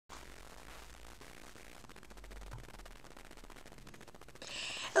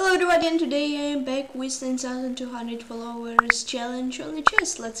Hello everybody, and today I am back with 10,200 followers challenge on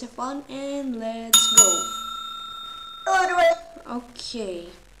Lichess. Let's have fun and let's go. Hello everyone. Okay.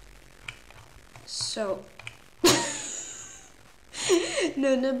 So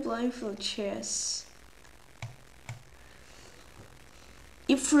no, not blindfold chess.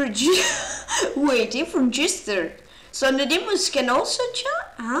 If wait, if registered. So the demons can also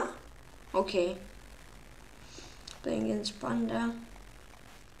chat? Huh? Okay. Playing against Panda.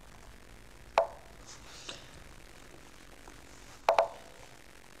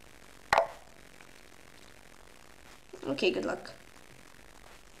 Okay, good luck.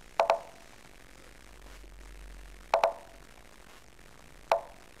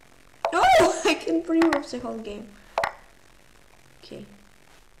 Oh, I can pre-move the whole game. Okay.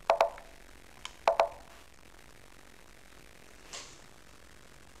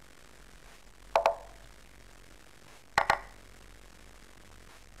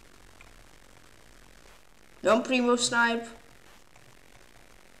 Don't pre-move snipe.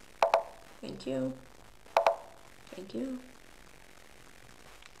 Thank you. Thank you.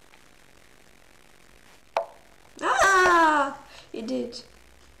 Ah! It did.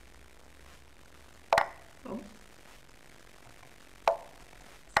 Oh.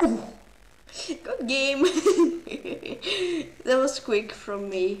 Ooh. Good game. That was quick from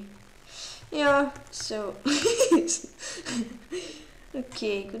me. Yeah, so.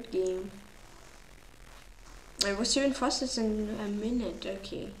 Okay, good game. I was even faster than a minute.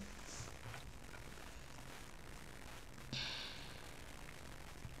 Okay.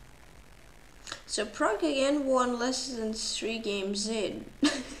 So Prague again won less than 3 games in.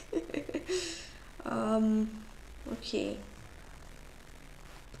 Okay.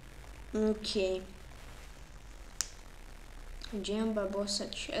 Okay. Jam Barbosa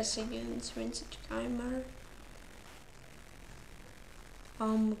chess against Vincent Karrmarr.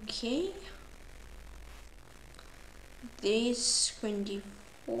 Okay. This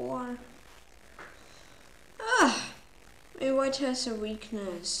 24. White has a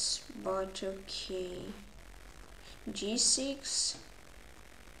weakness, but okay. G6.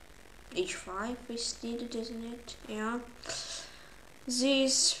 H5 is needed, isn't it? Yeah.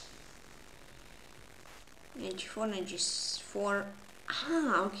 This H4 and G4.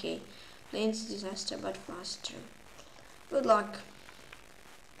 Ah, okay. Lane's disasterbutfaster. Good luck.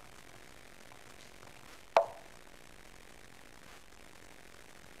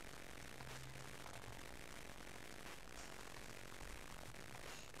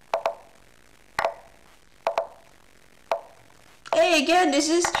 Hey, again, this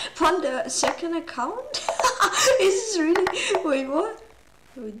is Panda second account? This is really... Wait, what?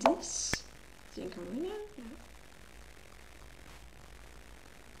 With this? Think I'm winning?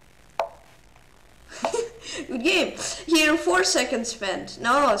 Yeah. Good game. Here, 4 seconds spent.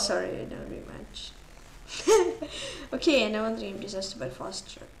 No, sorry, no rematch. Okay, and I want to game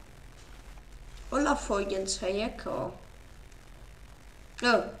disasterbutfaster. Olaf against Hayeko.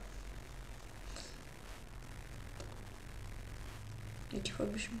 Oh. 84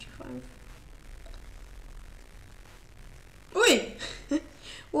 bishop g5. Oi!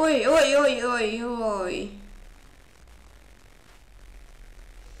 Oi, oi, oi, oi, oi.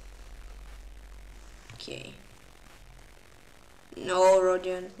 Okay. No,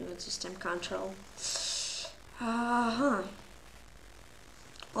 Rodion, no system control.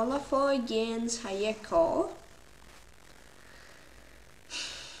 Olaf against Hayeko.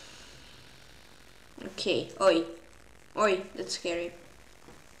 Okay, oi. Oi, that's scary.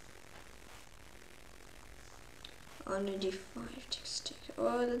 On a d5, just take.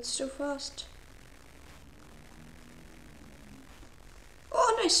 Oh, that's too fast.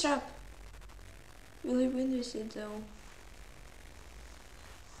 Oh, nice trap. Will he win with it though?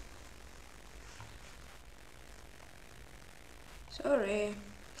 Sorry.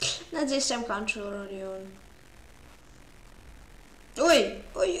 Not this time control Rodion. Oi!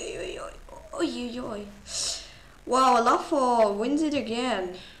 Oi, oi, oi, oi. Oi, oi, oi. Wow, Olafo wins it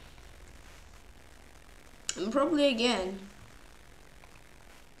again. And probably again.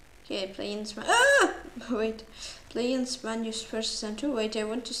 Okay, play in Spanish. Ah! Wait. Play in Spanish first and 2. Wait, I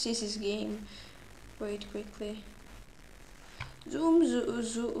want to see this game. Wait, quickly. Zoom, zoom,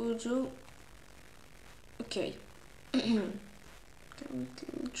 zoom, zoom. Okay.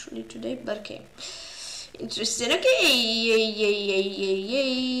 Literally today, but okay. Interesting. Okay. Yay, yay, yay, yay,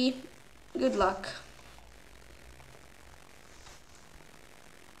 yay. Good luck.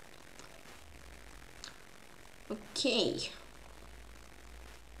 Okay.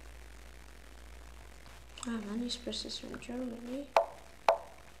 Manus versus from Germany.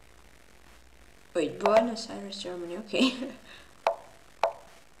 Wait, Buenos Aires, Germany. Okay.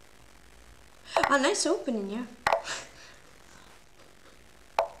 Ah, nice opening, yeah.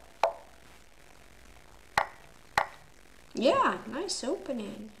 Yeah, nice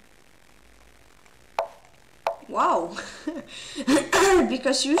opening. Wow.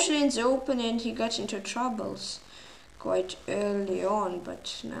 Because usually in the opening he got into troubles quite early on,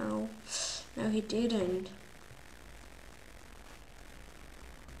 but now he didn't.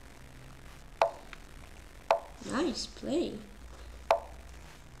 Nice play.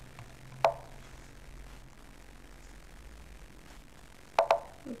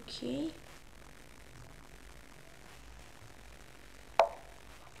 Okay.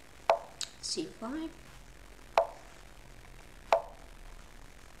 C5.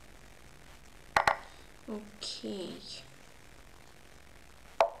 Okay.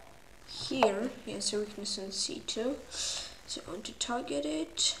 Here he has a weakness on C2, so I want to target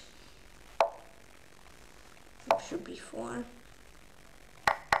it. Should be 4.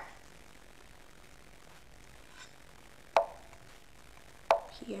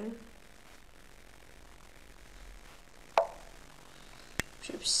 Here.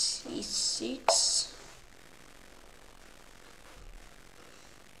 Bishop C6.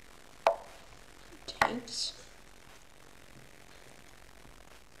 Takes.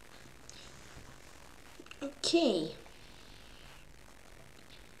 Okay.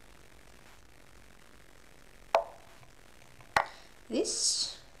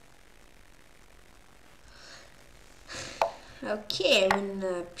 This. Okay, I'm in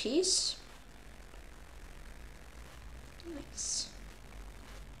a piece. Nice.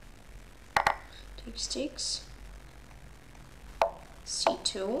 Takes.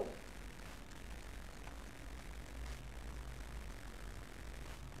 C2.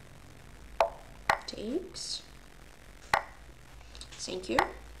 Takes. Thank you.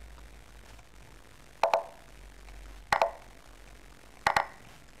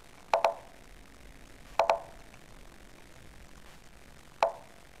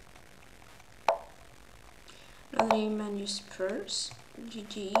 Another man used purse.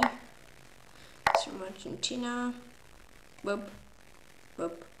 GG. It's from Argentina. Boop.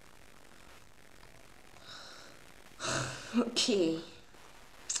 Boop. Okay.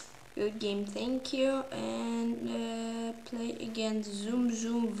 Good game, thank you. And play against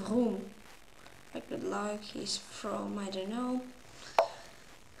zoomzoomvroom. Good luck. He's from, I don't know.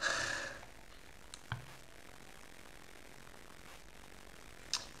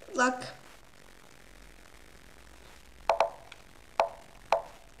 Good luck.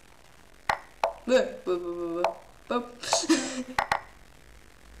 Boop, boop, boop, boop, boop.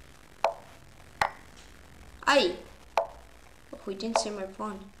 Aye. Oh, we didn't see my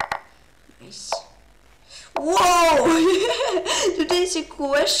pawn. Nice. Whoa! You didn't see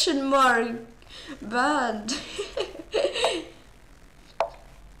question mark. Bad.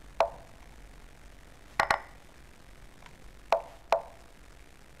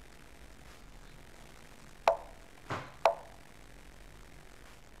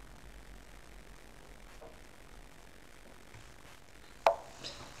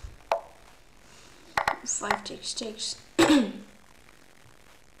 Five takes.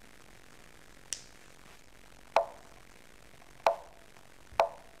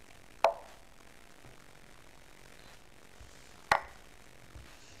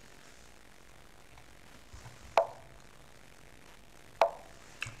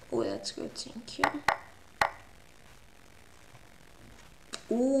 Oh, that's good, thank you.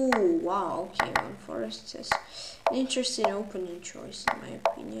 Oh, wow, okay, one forest is an interesting opening choice in my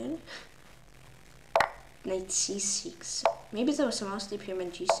opinion. Knight c6. Maybe there was some mouse deep here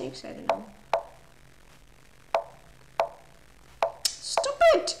on g6, I don't know. Stop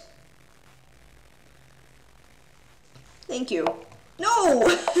it! Thank you. No!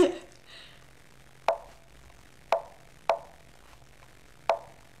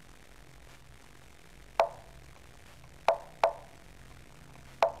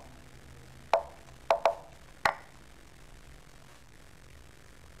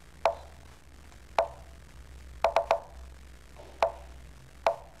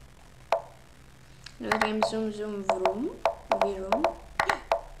 Another game zoomzoomvroom. Vroom.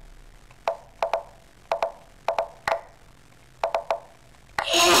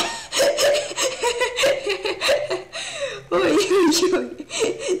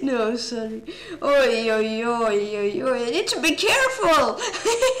 No, sorry. Oi, oi, oi, oi, oi. I need to be careful.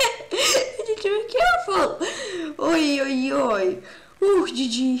 I need to be careful. Oi, oi, oi. Ooh,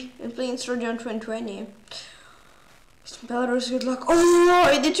 GG. I'm playing Trojan 2020. Belarus, good luck. Oh,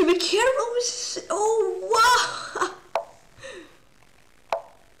 I need to be careful. Oh, wow.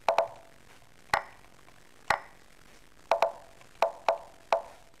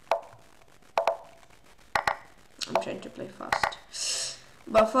 trying to play fast.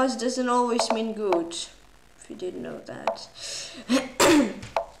 But fast doesn't always mean good, if you didn't know that.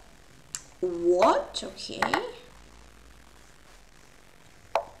 What? Okay.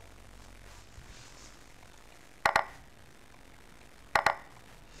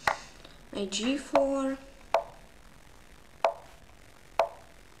 Knight g4.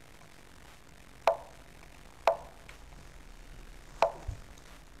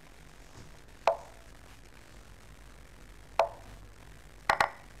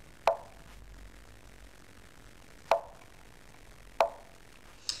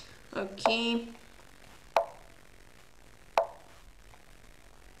 Okay.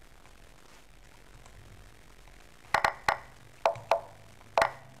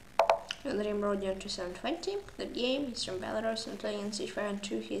 Ramianov to 720. Good game. He's from Belarus and playing in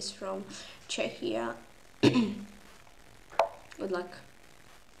h5 He's from Czechia. Good luck.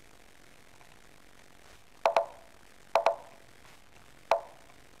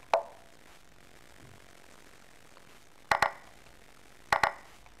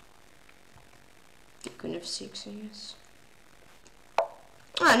 Queen f6, I guess.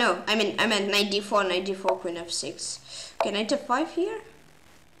 Ah no, I meant knight d4, queen f6. Okay, knight f5 here.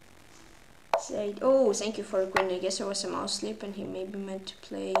 Oh, thank you for a queen. I guess I was a mouse slip and he maybe meant to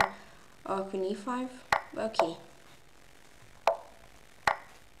play queen e5. Okay.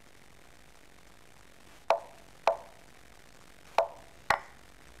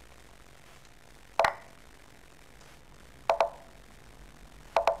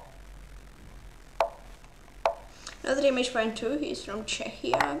 Another image point 2, he's from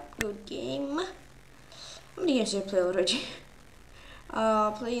Czechia. Good game. How many games did I play already?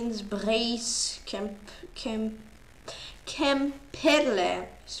 Playing Brace Kemperle.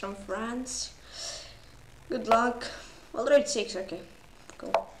 He's from France. Good luck. Alright, 6, okay.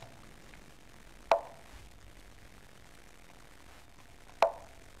 Cool.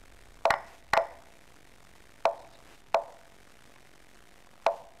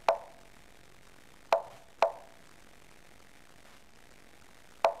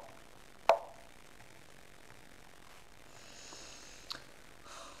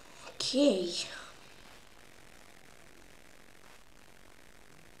 Okay.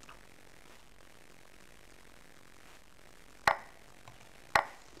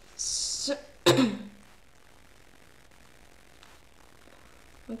 So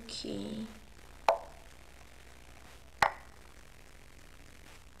okay.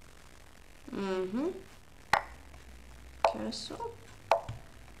 Castle.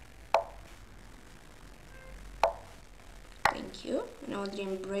 Thank you. Now the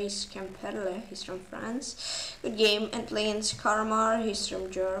Embrace Camperle, he's from France. Good game. And lanes Karrmarr, he's from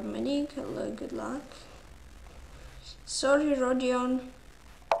Germany. Hello, good luck. Sorry, Rodion.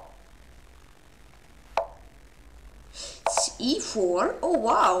 It's e4. Oh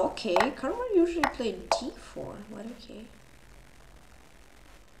wow, okay. Karrmarr usually played d4. What? Okay.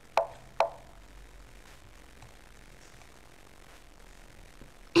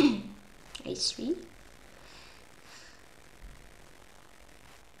 a3.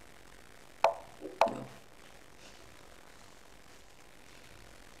 No.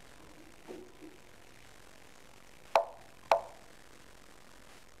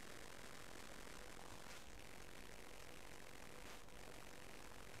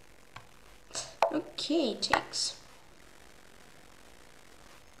 Okay, takes.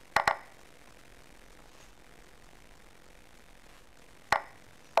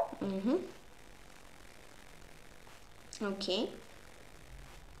 Okay.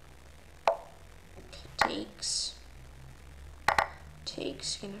 Takes.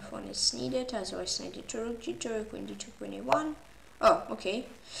 Kind of one is needed, otherwise knight d2, rook g2, queen d2, queen a1. Oh, okay.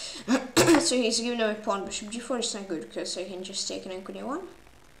 So he's giving away pawn, bishop g4 is not good because I can just take an queen a1.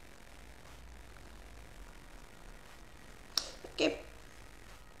 Okay.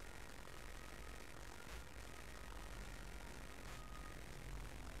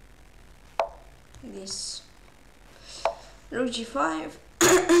 This rook g5.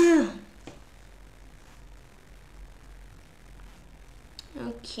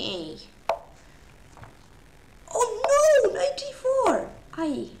 Okay. Oh no, knight d4.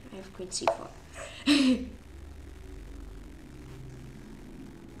 I have queen c4.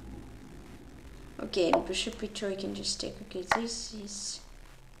 Okay, and bishop e2 I can just take. Okay, this is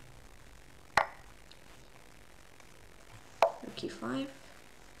rook e5.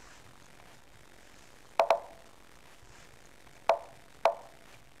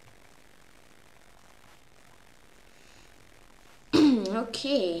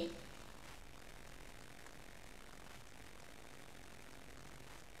 Okay.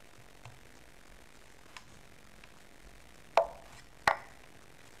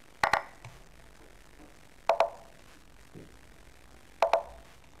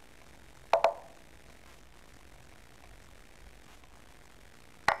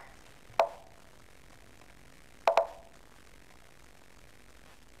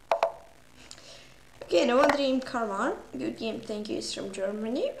 Okay, no one dream Karrmarr. Good game, thank you. He's from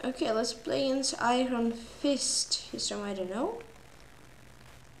Germany. Okay, let's play against Ironfistt. He's from I don't know.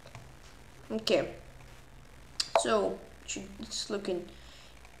 Okay. So it's looking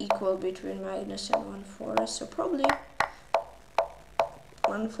equal between Magnus and one Forest. So probably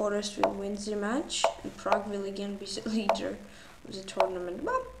one Forest will win the match and Prague will again be the leader of the tournament.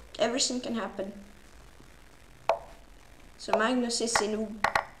 Well, everything can happen. So Magnus is in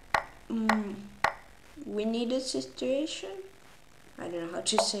we needed situation. I don't know how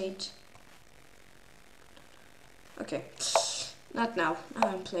to say it. Okay, not now. Now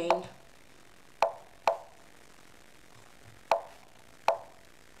I'm playing.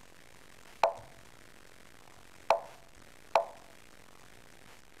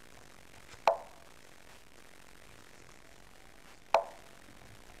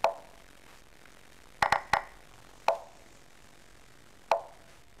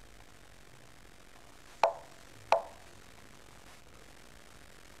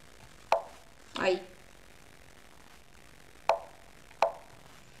 Aye.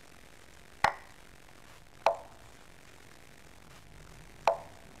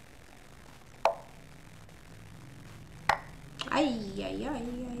 Ay.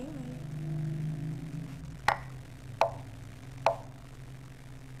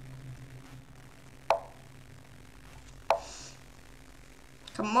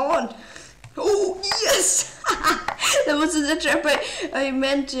 Come on. Oh, yes! That wasn't the trap I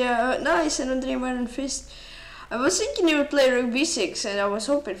meant. Nice, and Andre Ironfistt. I was thinking you would play rook b6, and I was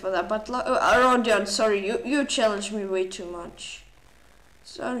hoping for that, but Rodion, sorry, you challenged me way too much.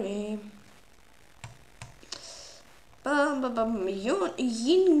 Sorry.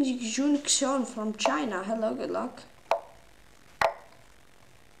 Yingjunxiong from China. Hello, good luck.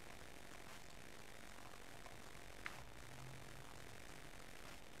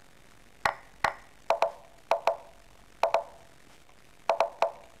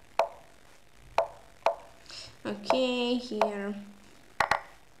 Okay, here.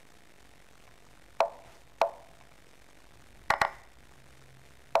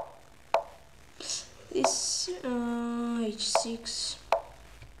 This h6.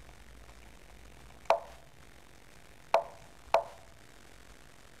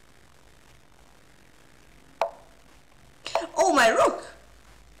 Oh, my rook!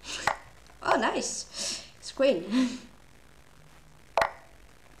 Oh, nice. It's queen.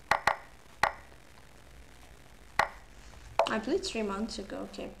 I played 3 months ago,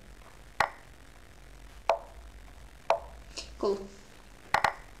 okay. Cool.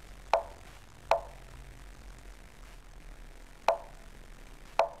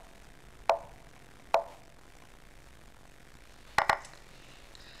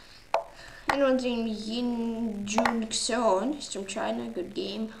 Anyone's in yingjunxiong. He's from China, good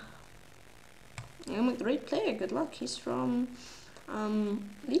game. I'm a great player, good luck. He's from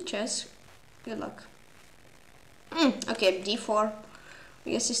Lichess, good luck. Okay, d4. I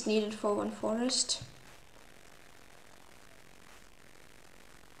guess it's needed for one Forest.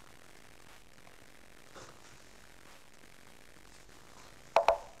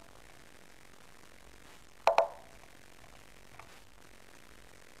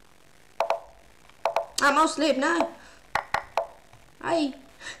 I'm asleep now. I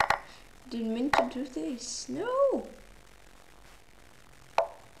didn't mean to do this. No.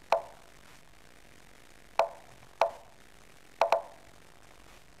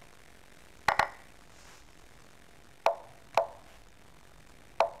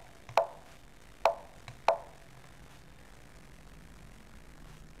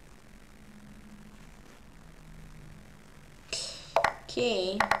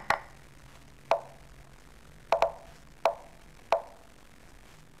 Okay.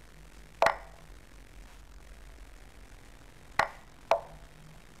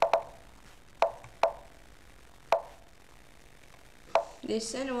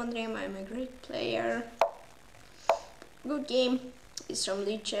 This anyone dream I'm a great player. Good game. Is from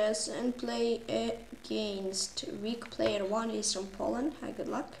Lichess and play against weak player 1 is from Poland. Hi, good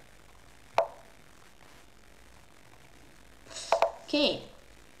luck. Okay.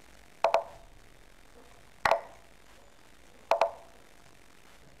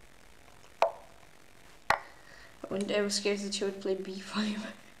 I was scared that she would play b5.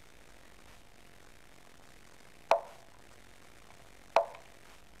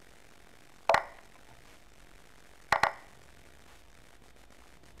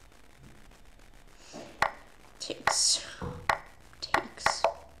 Takes.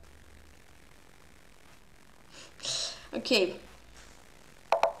 Okay.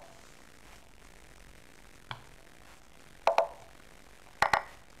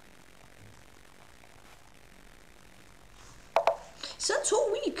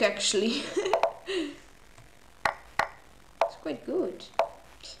 so weak actually. It's quite good.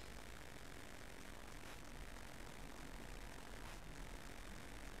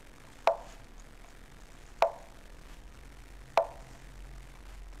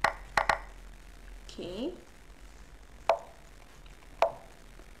 Okay.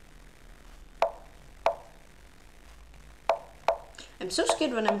 I'm so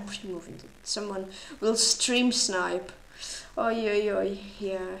scared when I'm pre-moving that someone will stream snipe. Oi, oi, oi,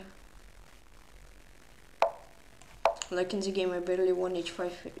 yeah. Like in the game I barely won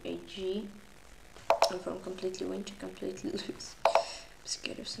h5 AG. And from completely win to completely lose. I'm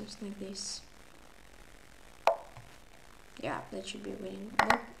scared of something like this. Yeah, that should be winning.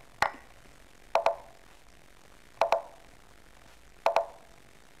 Nope.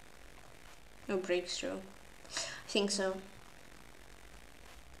 No breakthrough. I think so.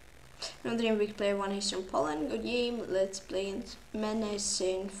 Another Dreamweek player 1, he's from Poland. Good game. Let's play in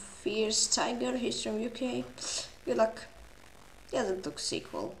MenacingFierceTiger. He's from UK. Good luck. Yeah, that looks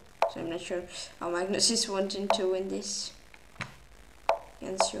sequel. So I'm not sure how Magnus is wanting to win this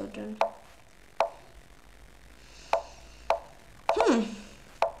against Jordan.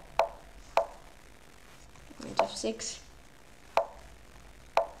 Knight f6.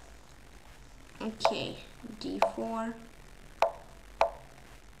 Okay, d4.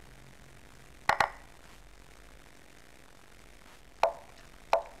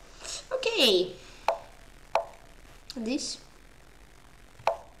 Okay. This.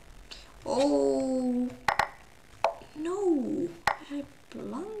 Oh no, I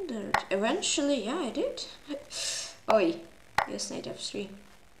blundered. Eventually, yeah, I did. Oi, yes, knight f3.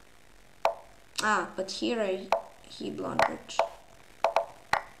 Ah, but here he blundered.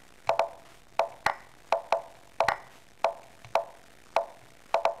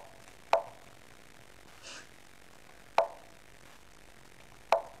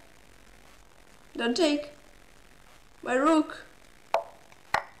 Don't take my rook.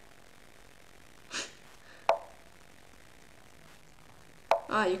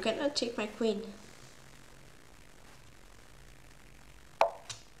 Ah, you cannot take my queen.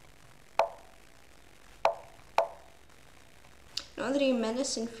 Another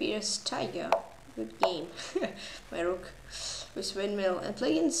MenacingFierceTiger. Good game. My rook with windmill. And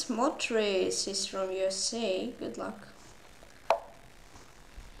playing Smotrys. He's from USA. Good luck.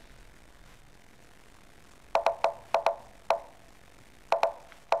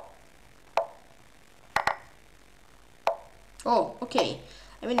 Oh, okay.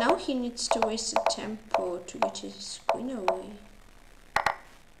 I mean, now he needs to waste the tempo to get his queen away.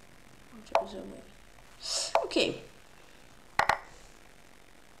 Okay.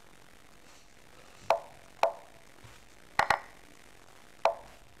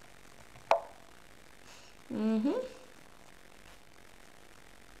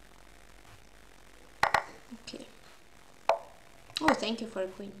 Okay. Oh, thank you for a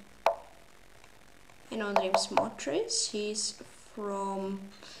queen. I know the name Smotrys. He's from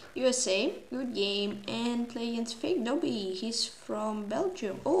USA. Good game. And playing against Fake Nobby. He's from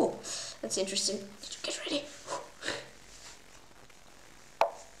Belgium. Oh, that's interesting. Get ready.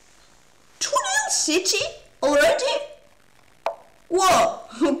 2-0 City already? Whoa.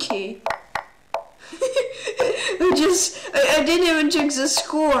 Okay. I didn't even check the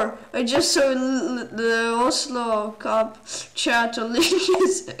score. I just saw the Oslo Cup chat on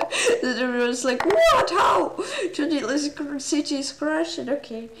Lichess. That everyone's like, what? How? 2-0 City is crashing.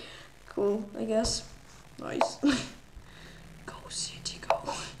 Okay, cool. I guess. Nice. Go City,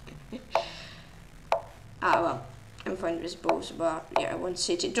 go. Ah well, I'm fine with both, but yeah, I want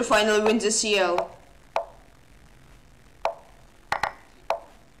City to finally win the CL.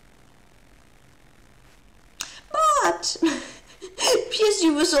 But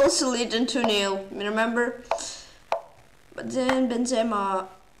PSG was also leading 2-0, remember? But then Benzema.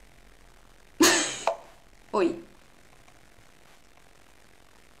 Oi.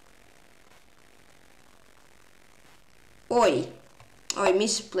 Oi. I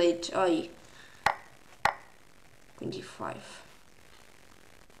misplayed. Oi. 25.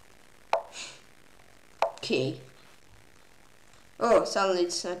 Okay. Oh, suddenly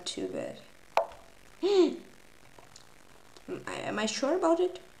it's not too bad. Am I sure about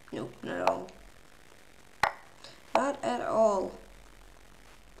it? No, not at all. Not at all.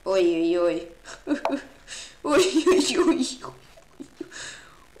 Oi, oi, oi. Oi, oi, oi.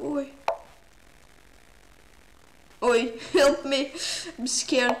 Oi. Oi, help me. I'm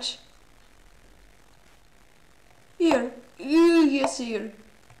scared. Here. Yes, here.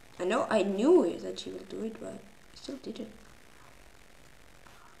 I knew it, that he will do it, but I still didn't.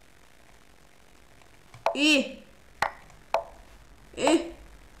 Oi!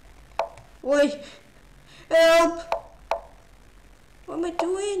 Help! What am I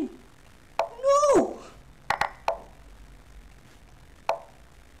doing? No!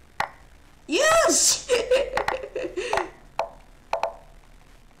 Yes!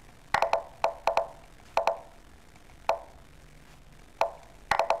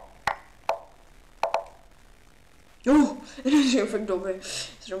 Oh, perfect over.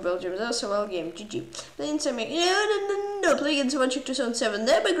 It's from Belgium. That was a well game. GG. Playing some. No, play against Iwanchuk 2007.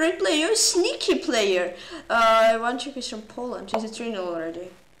 They're a great player. You're a sneaky player. Iwanchuk is from Poland. He's a 3-0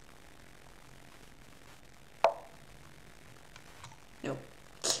 already. No.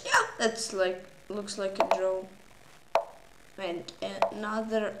 Yeah, that's like, looks like a draw. And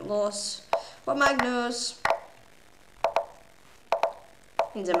another loss for Magnus.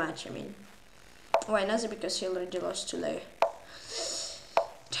 In the match, I mean. Why not? Because he already lost to Lei.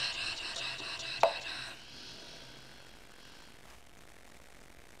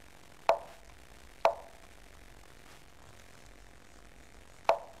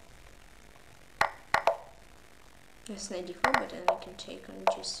 That's 94, but then I can take on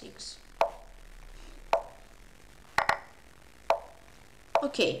G6.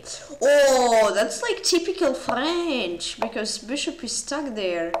 Okay. Oh, that's like typical French, because bishop is stuck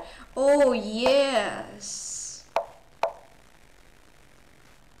there. Oh, yes.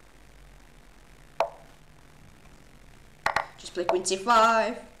 Just play queen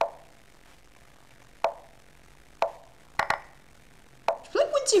c5. Just play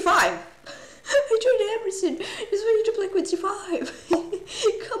queen c5. I tried everything. Just want you to play queen c5.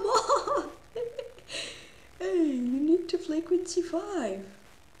 Come on. Hey, you need to play queen c5.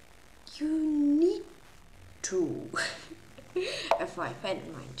 You need to. f5, I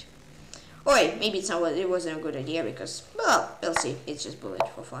don't mind. Oh wait, maybe it's not. It wasn't a good idea because, well, we'll see. It's just bullet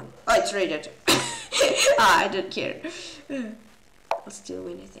for fun. Oh, it's rated. I don't care. I'll still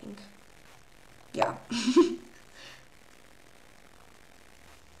win, I think. Yeah.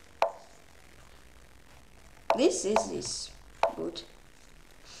 This is good.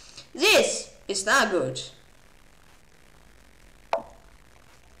 This is not good.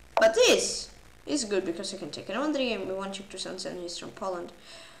 But this is good because I can take another game. We want you to sunset. He's from Poland.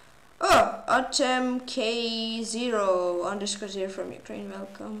 Oh, ATMK0_0 from Ukraine.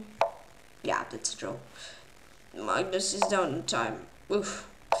 Welcome. Yeah, that's a draw. Magnus is down in time. Oof.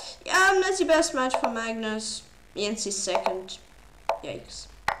 Yeah, not the best match for Magnus. Jens is second. Yikes.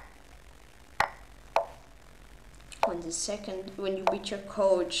 When you beat your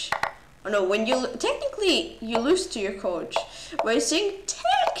coach. Oh no, when you technically you lose to your coach. But I think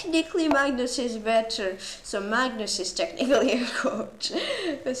technically Magnus is better, so Magnus is technically your coach.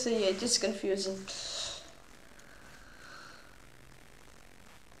 So yeah, just confusing.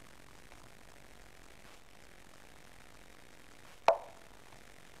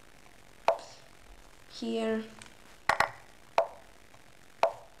 Here.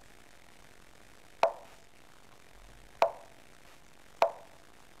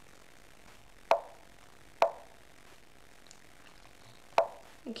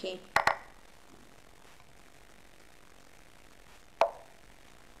 Okay.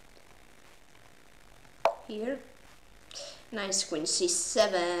 Here. Nice queen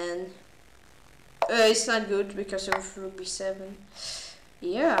c7. It's not good because of rook b7.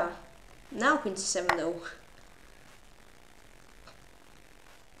 Yeah. Now queen c7 though.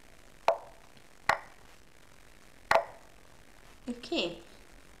 Okay.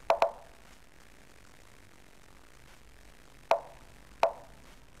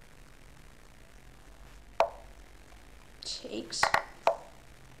 Takes.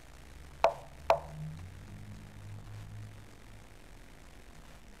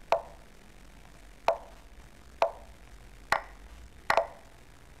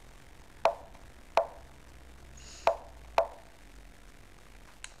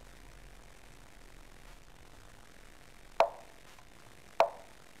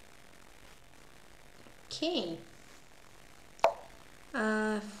 Okay.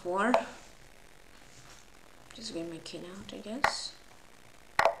 4. Just get my king out, I guess.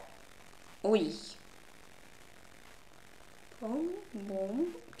 Oi. Boom,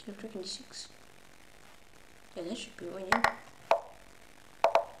 boom. King of 26. Yeah, that should be winning.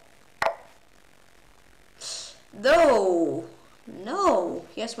 No! No!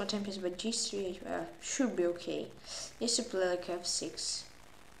 Yes, my temp is but g3. Should be okay. Needs to play like f6.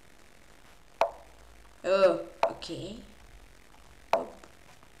 Oh, okay. Oh.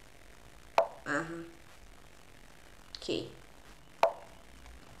 Okay.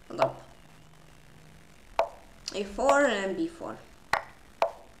 Hold up. A4 and b4.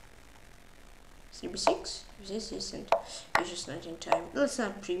 3b6. If this isn't, he's just not in time. Let's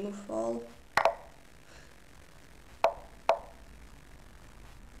not pre-move fall.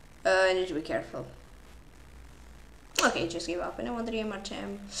 I need to be careful. Okay, just give up. And I want the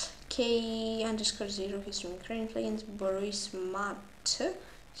MRTM K_0. He's from Ukraine, playing BorisMatt.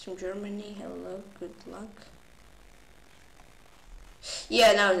 He's from Germany. Hello, good luck.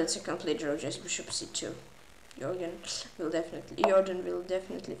 Yeah, now that's a complete draw. Just bishop c2. Jordan will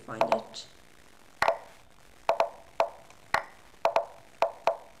definitely find it.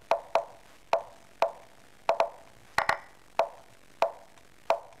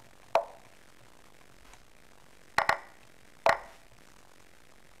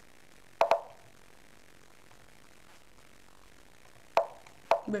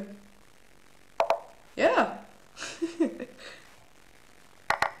 Yeah.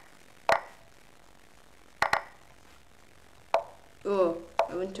 Oh,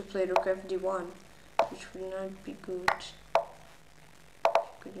 I want to play rook fd1, which would not be good.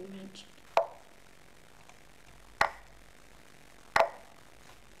 Could imagine.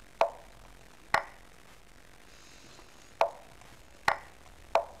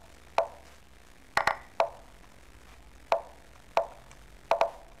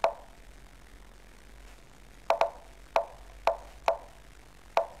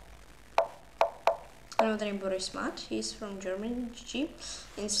 Another name BorisMatt. He's from Germany. GG.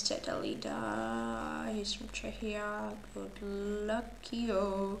 Instead Alida. He's from Czechia. Good lucky.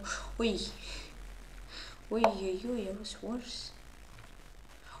 Oh, oi, oi, it was worse.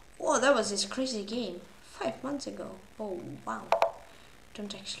 Oh, that was this crazy game 5 months ago. Oh wow.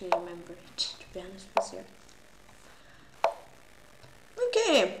 Don't actually remember it, to be honest with you.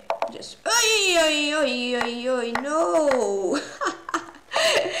 Okay, just oi, no.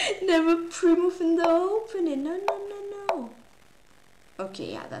 Never pre-move in the opening. No.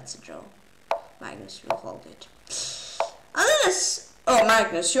 Okay, yeah, that's a draw. Magnus will hold it. Unless, oh,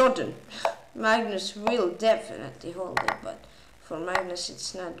 Magnus, Jordan. Magnus will definitely hold it, but for Magnus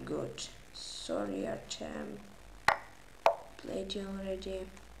it's not good. Sorry, Artem. Played you already.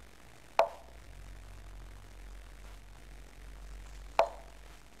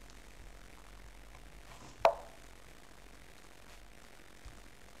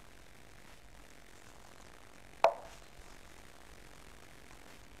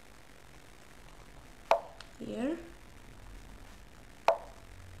 Here.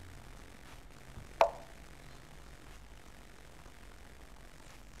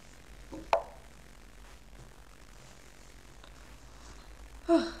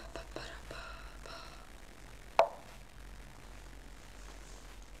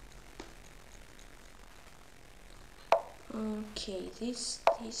 Okay, this.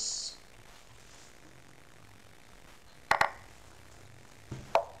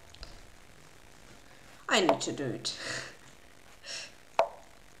 I need to do it.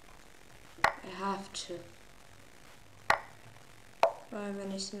 I have to. I have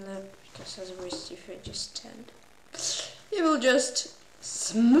anything left because otherwise if I just stand, he will just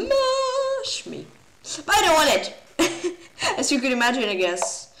smash me. But I don't want it. As you could imagine, I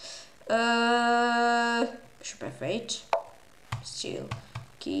guess. Bishop f8. Still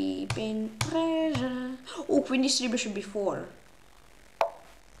keeping pressure. Oh, queen d3, bishop b4.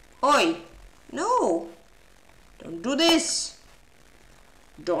 Oi! No! Don't do this!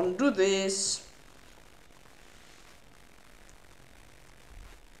 Don't do this!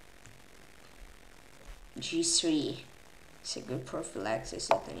 g3. It's a good prophylaxis,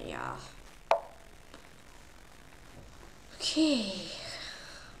 isn't it? Yeah. Okay.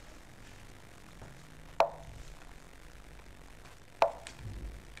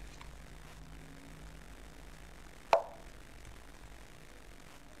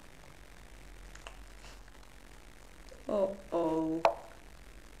 Oh.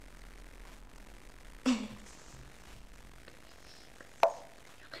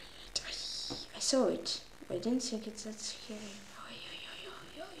 I saw it. I didn't think it's that scary.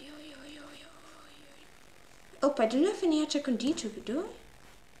 Oh, I don't have any attack on d2, do I?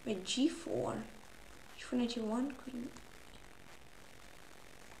 Wait, g4. g4 91, queen.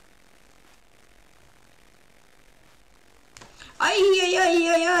 Ay.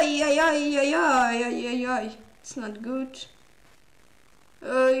 It's not good.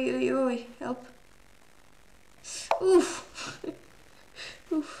 Oi, help. Oof.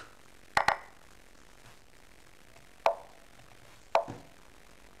 Oof.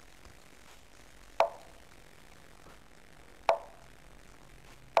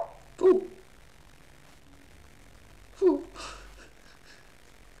 Ooh. Ooh.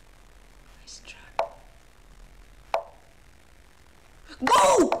 Nice try. Go!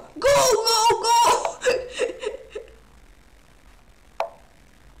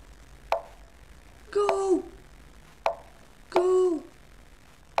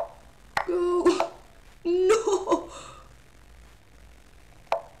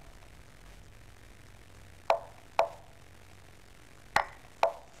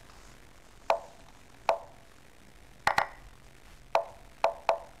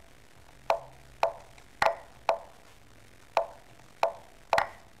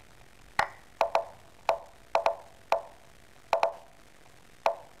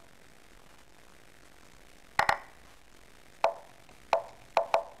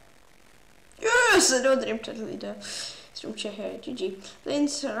 So no dream total leader. It's from Cherniaiev. GG. Then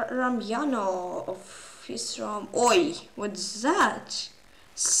Ramianov. He's from Oi. What's that?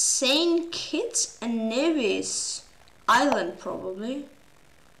 Saint Kitts and Nevis Island, probably.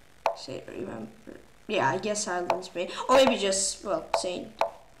 Say, remember? Yeah, I guess Island, Spain. Or maybe just, well, Saint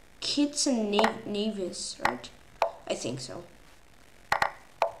Kitts and Nevis, right? I think so.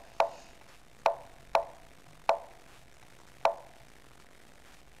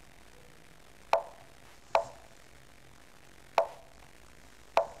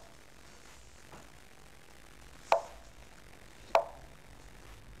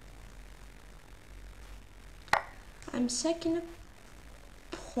 I'm second a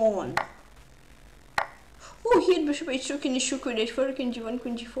pawn. Oh, here bishop h2, queen h2, queen h4, queen g1,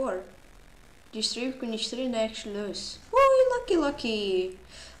 queen g4. g3, queen h3, and I actually lose. Oh, lucky.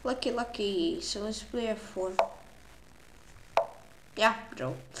 Lucky. So let's play f4. Yeah,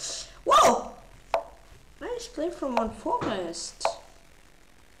 draw. Whoa! Nice play from Unfocused.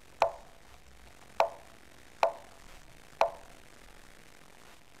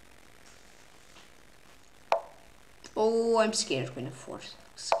 Oh, I'm scared, queen f4.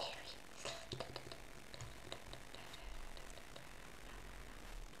 Scary.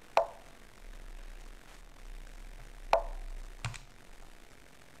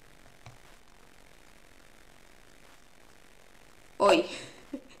 Oi.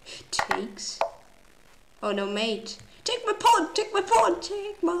 Takes. Oh no, mate. Take my pawn! Take my pawn!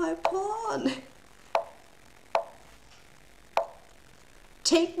 Take my pawn!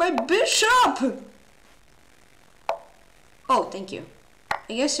 Take my bishop! Oh, thank you.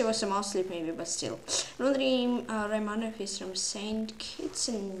 I guess it was a mouse sleep maybe, but still. Ramianov is from Saint Kitts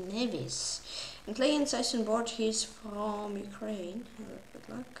and Nevis. And playing iceonboard, he's from Ukraine. Good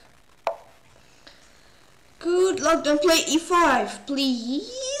luck. Good luck, don't play e5,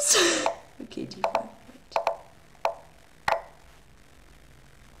 please. Okay, d5, right.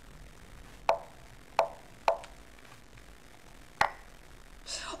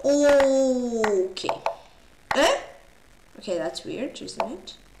 Okay. Okay, that's weird, isn't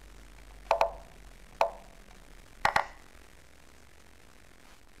it?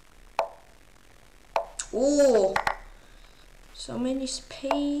 Oh, so many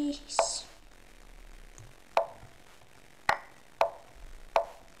space.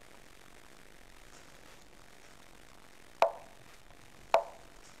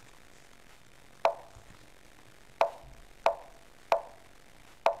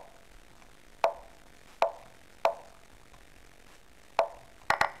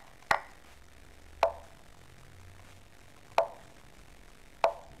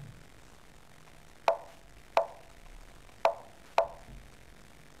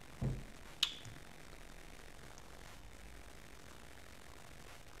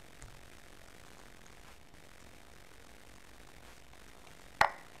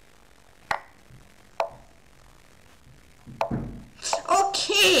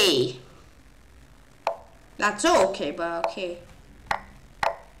 Okay. That's okay, but okay.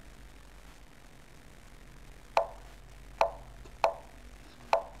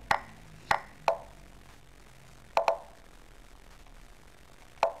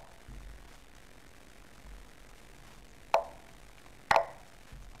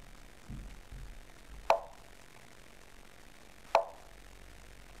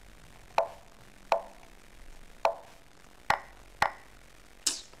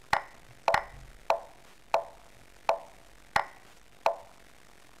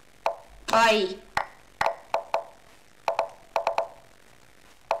 Bye.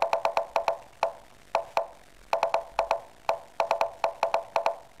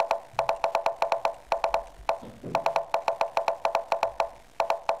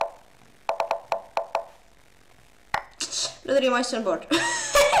 Another iceonboard.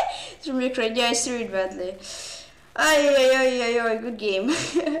 It's from Ukraine. Yeah, I threw it badly. Ay, good game.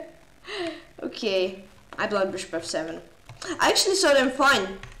 Okay, I blocked bishop f7. I actually saw them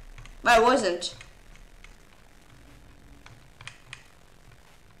fine. But I wasn't.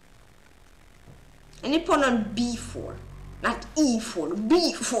 I need pawn on b4. Not e4,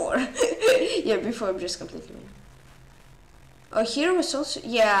 b4. Yeah, b4 I'm just completely winning. Oh, here was also...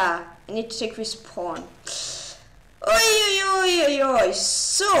 Yeah, I need to take this pawn. Oi.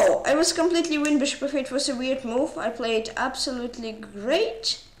 So, I was completely win bishop f8 was a weird move. I played absolutely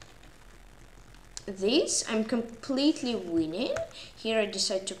great. This I'm completely winning. Here I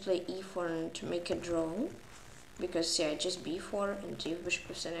decide to play e4 and to make a draw, because yeah, just b4 and if bishop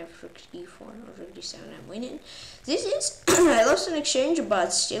f7 rook e4 or rook d7 I'm winning. This is I lost an exchange,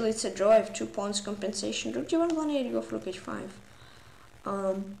 but still it's a draw. I have 2 pawns compensation. Rook d1 180 off rook h5.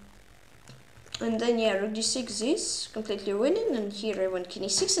 And then yeah, rook d6 this, completely winning, and here I went king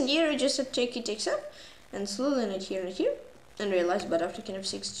e6, and here I just said take it takes up, and slowly and here, and realized, but after king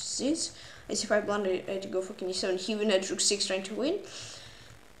f6 this, as if I blundered, I had to go for king e7, he even had rook 6 trying to win,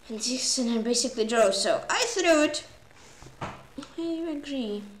 and this, and then basically draw, so I threw it. I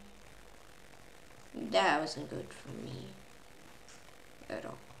agree. That wasn't good for me at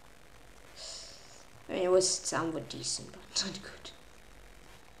all. I mean, it was somewhat decent, but not good.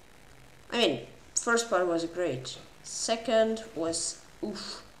 I mean, first part was great. Second was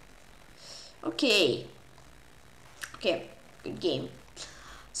oof. Okay. Okay, good game.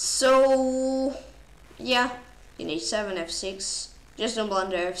 So yeah, in h7, f6. Just don't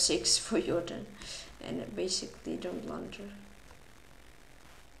blunder f6 for your turn, and basically don't blunder.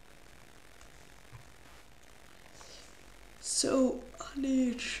 So on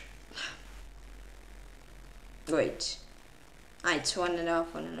each. Wait. It's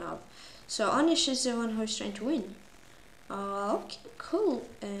 1.5. So Anish is the one who's trying to win. Okay, cool.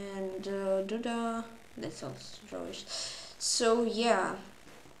 And Duda, that's all George. So yeah,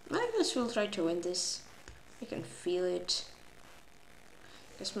 Magnus will try to win this. I can feel it.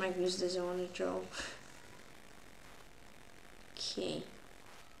 Guess Magnus doesn't want to draw. Okay.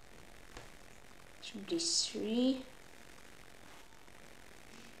 Should be 3.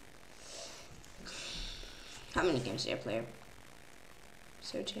 How many games did I play?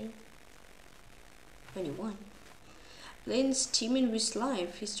 13. 21. Lane's teaming with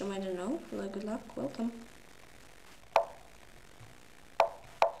life. History, I don't know. Well, good luck. Welcome.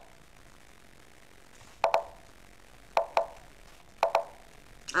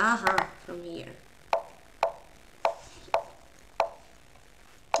 Aha, from here.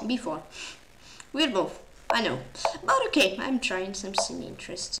 B4. We're both. I know. But okay, I'm trying something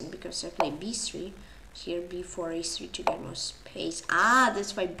interesting because I play B3. Here b4, a3 to get more space. Ah,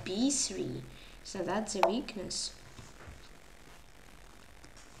 that's why b3. So that's a weakness.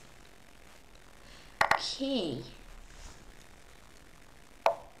 Okay.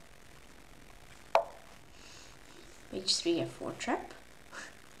 h3, f4 trap.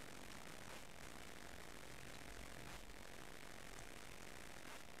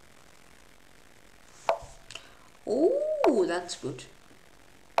 Oh, that's good.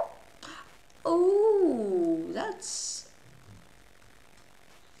 Oh, that's...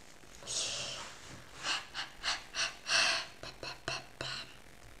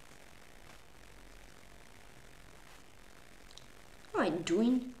 What am I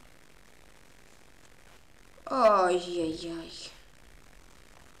doing? Oh, yeah.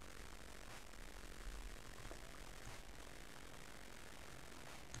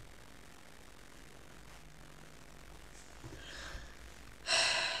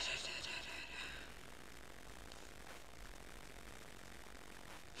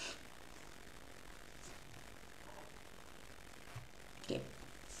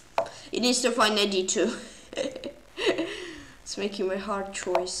 It needs to find a d2. It's making my hard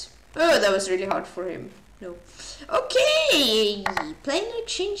choice. Oh, that was really hard for him. No. Okay, playing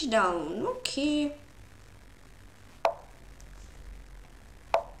exchange down. Okay.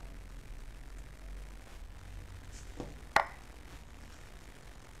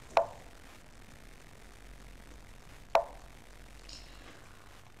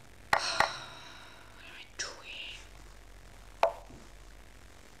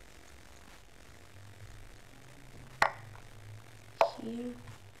 Here.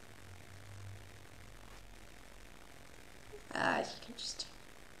 You can just...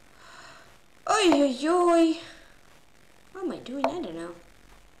 Oi. What am I doing? I don't know.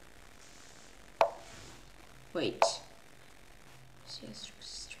 Wait.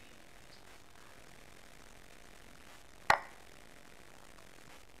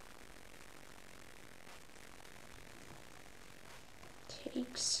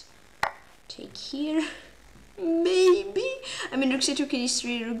 Take here. Maybe. I mean, rook c2, king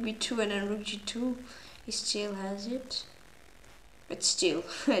e3, rook b2, and then rook g2. He still has it. But still,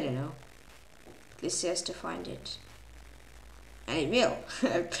 I don't know. At least he has to find it. And he will.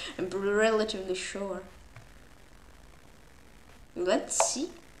 I'm relatively sure. Let's see.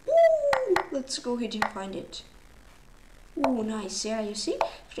 Ooh, let's go ahead and find it. Ooh, nice. Yeah, you see?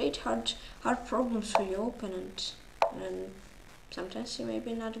 Create hard problems for your opponent. And sometimes he may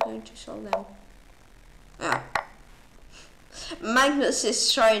be not going to solve them. Ah. Magnus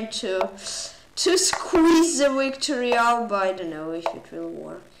is trying to squeeze the victory out, but I don't know if it will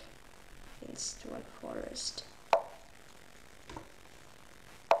work against White Forest.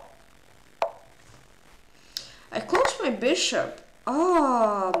 I closed my bishop.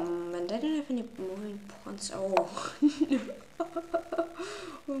 And I don't have any moving pawns. Oh, no.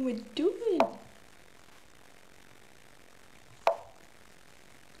 What am I doing?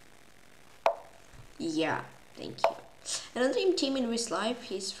 Yeah, thank you. Another team, Teaming with Life.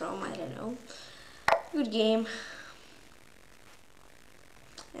 He's from, I don't know. Good game.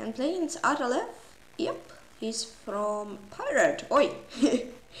 And playing against AtalF. Yep, he's from Pirate. Oi!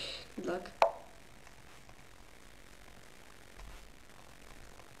 Good luck.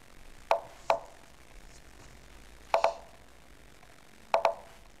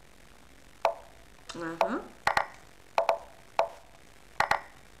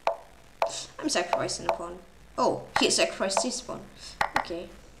 I'm sacrificing a pawn. Oh, he sacrificed his pawn. Okay.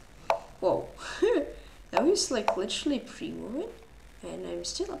 Whoa. Now he's like literally pre-moving. And I'm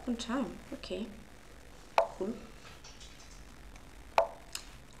still up on time. Okay. Cool.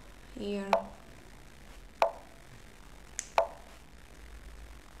 Here.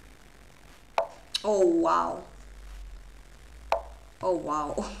 Oh wow. Oh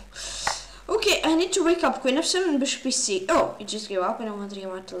wow. Okay, I need to wake up. Queen f7, bishop b6. Oh, you just gave up and I'm wondering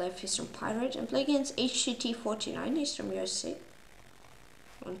about the left. He's from Pirate and play against HCT49. He's from USA.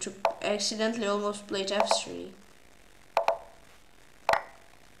 I want to accidentally almost played f3.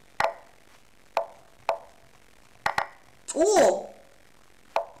 Oh!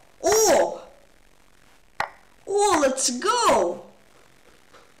 Oh! Oh, let's go!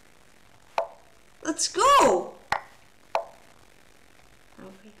 Let's go!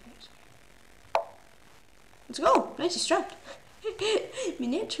 Let's go! Nice strat.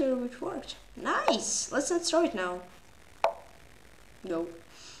 Miniature which worked. Nice! Let's not throw it now. No.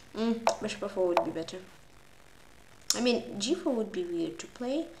 Bishop f4 would be better. I mean, g4 would be weird to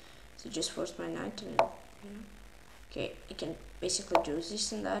play. So just force my knight and, you know. Okay, I can basically do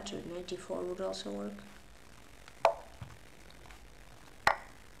this and that. Knight d4 would also work.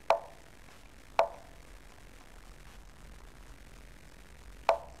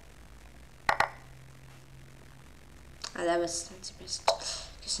 That's the best.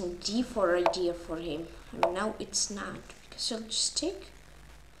 Because a d4 idea for him. I mean, now it's not. Because he'll just take.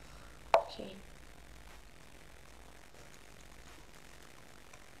 Okay.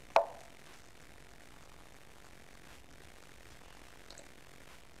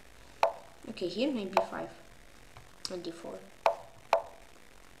 Okay, here knight b5 and d4.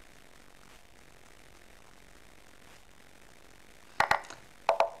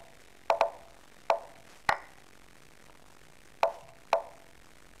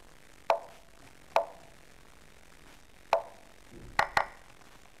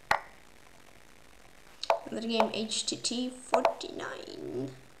 Another game, HTT49.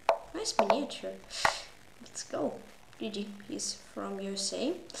 Nice miniature. Let's go. GG. He's from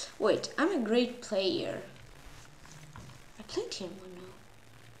USA. Wait, I'm a great player. I played him or no?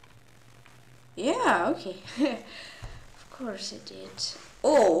 Yeah, okay. Of course I did.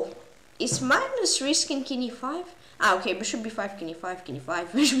 Oh, is Magnus risking king e5? Ah, okay, bishop b5, king e5, king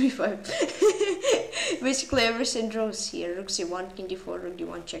e5, bishop b5. Basically everything draws here. Rook c1, king d4, rook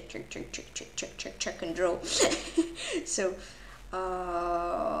d1, check, check, check, check, check, check, check, check, and draw. So,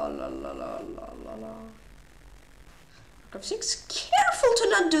 la la la la la la. Rook f6. Careful to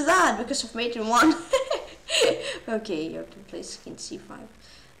not do that because of mate in 1. Okay, you have to place king c5.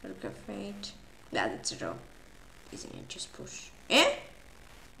 Rook f8. Nah, that's a draw. Isn't it? Just push. Eh?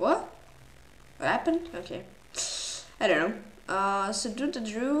 What? What happened? Okay. I don't know. So do the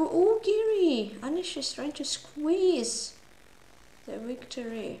drew. Oh, Giri. Anish is trying to squeeze the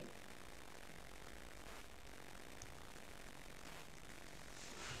victory.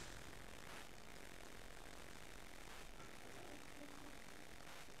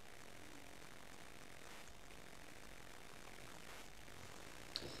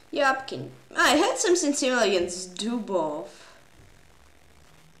 Yup, I had something similar against Dubov.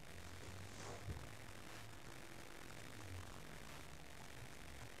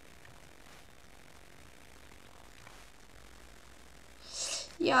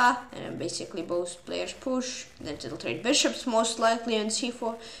 Yeah, and then basically both players push, then they'll trade bishops most likely on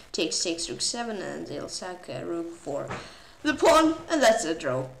c4, takes 6, rook 7, and they'll sack rook for the pawn, and that's a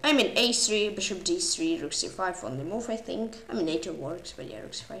draw. I mean a3, bishop d3, rook c5 only move, I think. I mean a2 works, but yeah,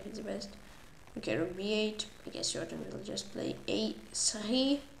 rook c5 is the best. Okay, rook b8, I guess Jordan will just play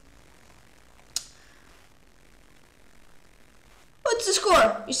a3. What's the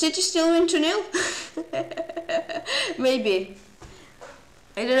score? Is City still win 2-0? Maybe.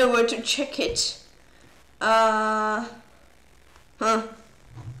 I don't know where to check it. Where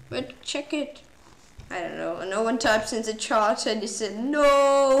to check it? I don't know. No one types in the chat and he said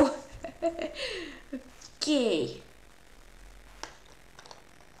no. Okay.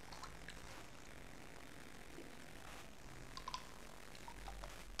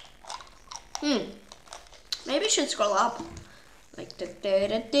 Maybe I should scroll up. Like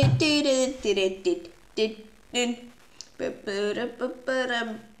No,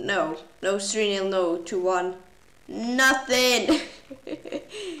 no 3-0, no 2-1, nothing.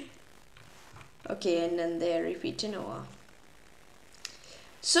 Okay, and then they repeat to Noah.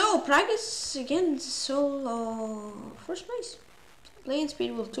 So Prague is again solo first place. Playing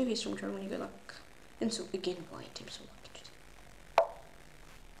speed will 2. He's from Germany. Good luck. And so again, white. I'm so lucky.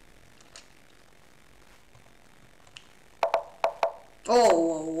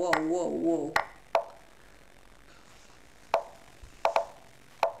 Oh, whoa, whoa, whoa, whoa.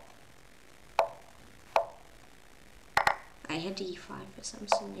 I had e5 or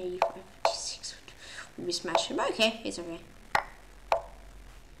something, e5, d6 would be smashing, but okay, it's okay.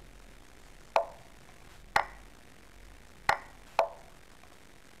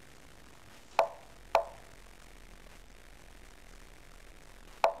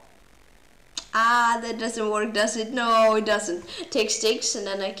 Ah, that doesn't work, does it? No, it doesn't. Takes, and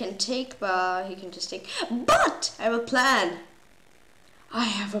then I can take, but he can just take. But I have a plan. I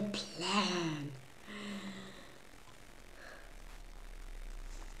have a plan.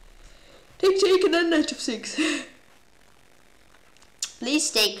 Take, and then knight of 6.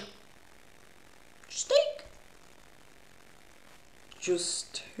 Please take. Just take.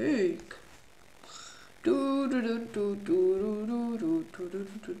 Just take.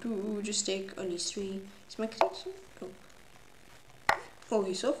 Just take on e3. Is my connection? Oh. Oh,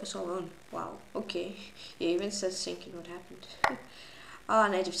 he's off for so long. Wow. Okay. Yeah, even starts thinking what happened. Ah,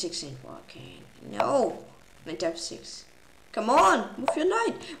 knight of 6 ain't working. No. Knight f6. Come on, move your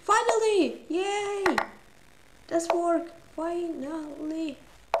knight. Finally! Yay! Does work. Finally.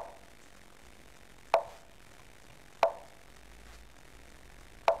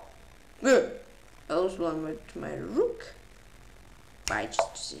 Good. I was one with my rook. Right,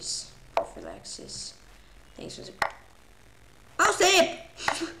 just this prophylaxis. Thanks for the mouse tape.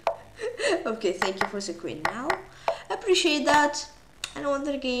 Okay, thank you for the queen. Now, appreciate that.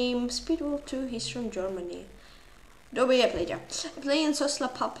 Another game. Speedwall 2. He's from Germany. Dobby, I played ya. I play in Sosla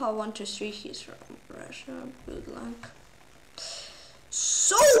Papa 123. He's from Russia. Good luck.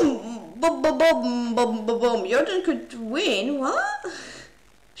 So, boom. Jordan could win. What?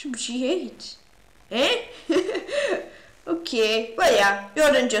 Should she hate? Eh? Okay, well yeah,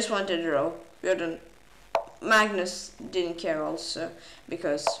 Jordan just wanted a draw. Magnus didn't care also,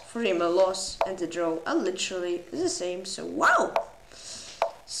 because for him a loss and the draw are literally the same, so wow!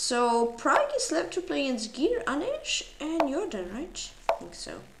 So Prague is left to play against Gear, Anej and Jordan, right? I think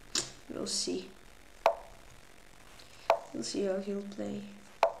so. We'll see. We'll see how he'll play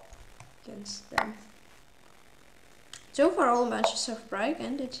against them. So far all matches of Prague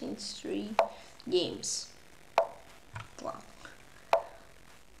ended in 3 games. Wow.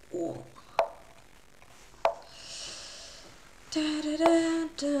 Oh.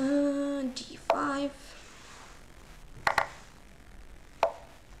 D5.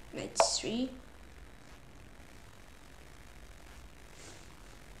 Knight 3.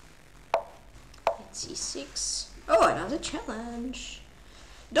 Knight c6. Oh, another challenge.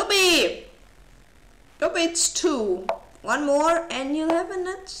 Dobby! Dobby, it's 2. One more and you'll have a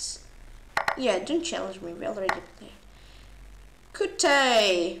nut. Yeah, don't challenge me, we already played.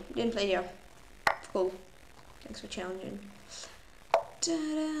 Kutay! Didn't play there. Cool. Thanks for challenging.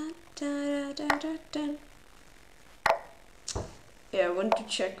 Yeah, I want to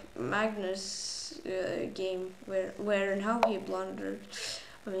check Magnus' game, where and how he blundered.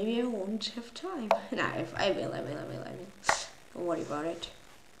 But maybe I won't have time. Nah, I will. Don't worry about it.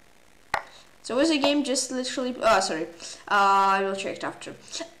 So was the game just literally, I will check it after.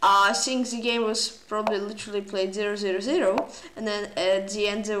 I think the game was probably literally played 0-0-0, and then at the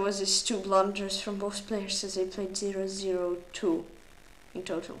end there was these 2 blunders from both players as they played 0-0-2 in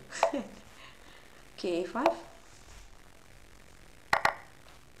total. Okay, A5.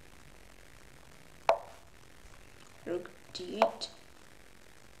 Rook D8.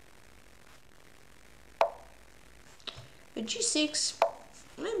 With G6.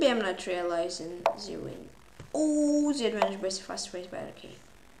 Maybe I'm not realizing the win. Oh, the advantage by the fast way, but okay.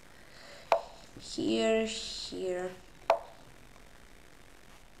 Here.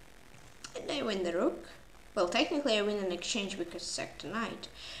 And I win the rook. Well, technically I win an exchange because I sacked the knight.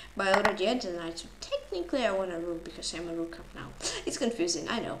 But I already had the knight, so technically I won a rook because I'm a rook up now. It's confusing,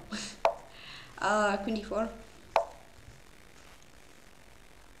 I know. Queen d4.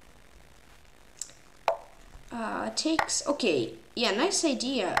 Takes, okay, yeah, nice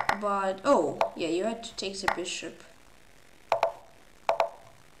idea, but, oh, yeah, you had to take the bishop.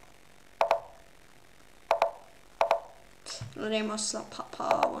 Ramos La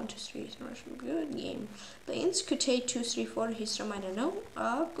Papa 1, 2, 3 is a good game. Plains could take 2, 3, 4. He's from I don't know.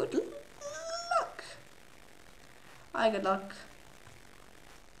 Good luck. Hi, good luck.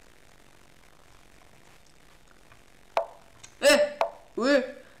 Ooh.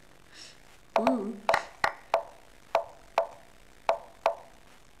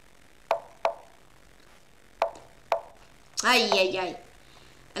 Ay.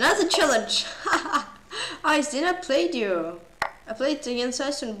 Another challenge. Ice, did I played you? I played against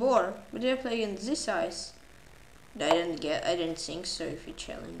iceonboard, but did I play against this ice? I didn't think so if he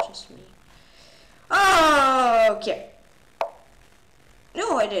challenges me. Oh, okay.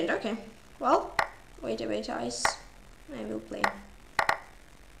 No, I didn't. Okay. Well, wait a bit, ice. I will play.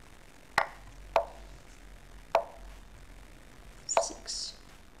 Six.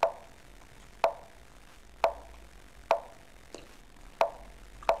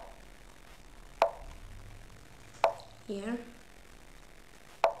 Here.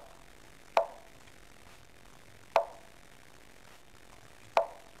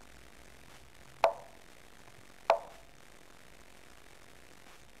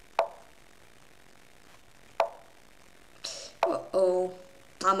 Uh-oh.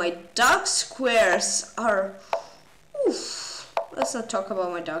 My dark squares are... Oof. Let's not talk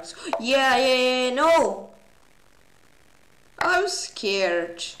about my dogs. Yeah, no! I'm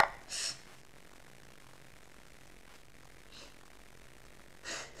scared.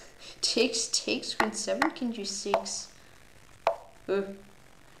 Takes queen 7, king g6.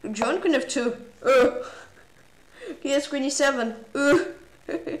 John can have 2. He has queen e7.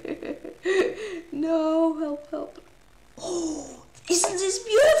 No, help. Oh, isn't this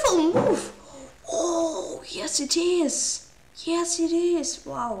beautiful move? Oh, yes it is. Yes it is.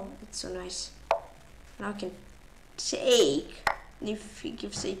 Wow, it's so nice. Now I can take. And if he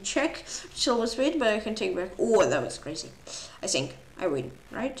gives a check, she'll always wait, but I can take back. Oh, that was crazy. I think I win,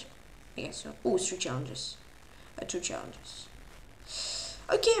 right? I guess so. Oh, 3 challenges. 2 challenges.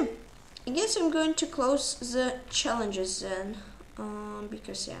 Okay, I guess I'm going to close the challenges then.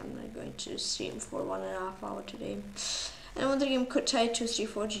 Because yeah, I'm not going to stream for 1.5 hours today. And I want the game could tie 2, 3,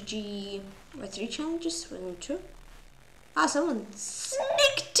 4 GG. 3 challenges? 1, 2. Ah, someone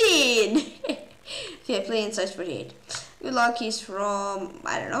sneaked in! Okay, play inside 48. Good luck, he's from,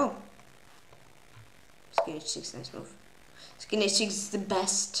 I don't know. Skin h6, nice move. Skin h6 is the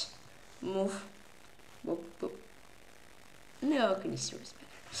best move. Boop. No, can you see what's better?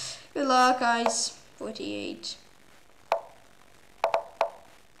 Good luck, guys. 48.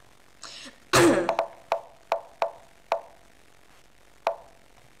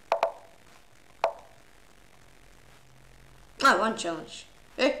 One challenge.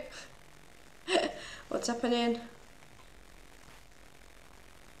 What's happening?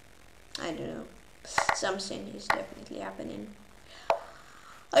 I don't know. Something is definitely happening.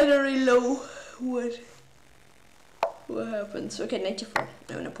 I don't really know what happens. Okay, 94.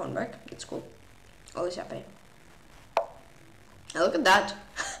 I'm gonna pawn back. It's cool. All is happening. Look at that.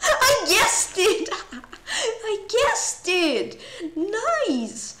 I guessed it! I guessed it!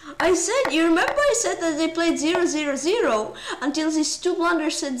 Nice! I said, you remember I said that they played 0-0-0 until these 2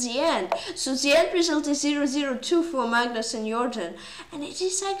 blunders at the end. So the end result is 0-0-2 for Magnus and Jordan. And it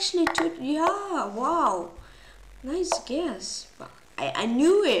is actually 2, yeah, wow. Nice guess. Well, I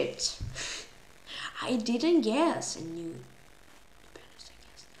knew it. I didn't guess, I knew.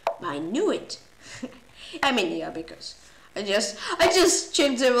 I knew it. I mean, yeah, because I just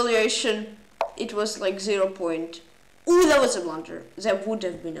checked the evaluation. It was like 0. Ooh, that was a blunder. That would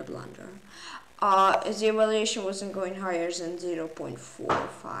have been a blunder. The evaluation wasn't going higher than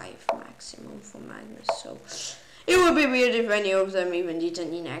 0.45 maximum for Magnus, so it would be weird if any of them even did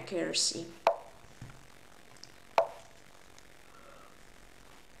an inaccuracy.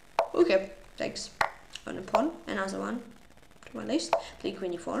 Okay, thanks. On a pawn, another one to my list. Play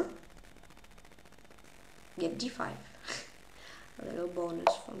queen e4. Get d5. A little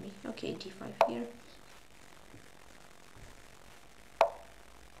bonus for me. Okay, d5 here.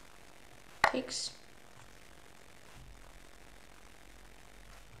 Takes.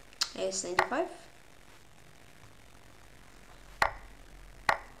 s95.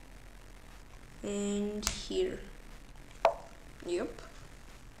 And here. Yep.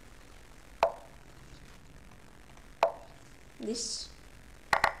 This.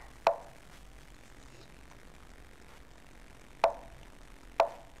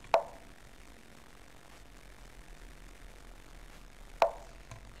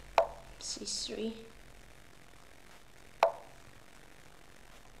 C3.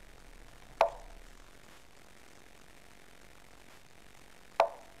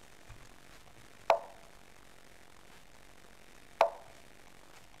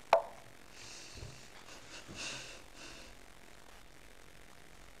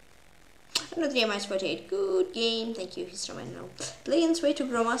 3-48. Good game. Thank you. He's from now. Playing's way to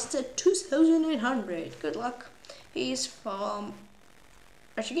Grandmaster 2900. Good luck. He's from.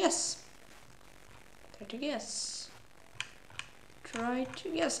 Try to guess. Try to guess. Try to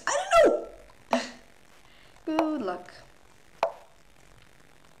guess. I don't know. Good luck.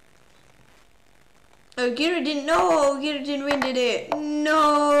 Oh, Giri didn't know. Giri didn't win, did it?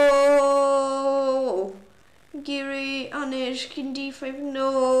 No. Giri, Anish, King D5.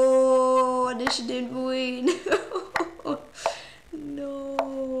 No. Anish didn't win.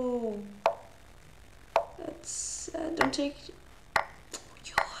 No. That's don't take.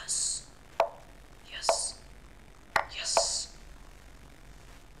 Yes. Yes. Yes.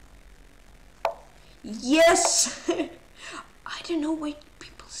 Yes. I don't know why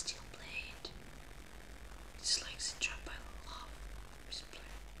people still play it. It's like the job I love.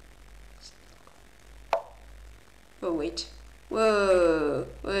 Oh wait. Whoa.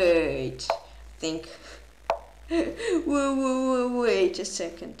 Wait. Think. Whoa. Wait a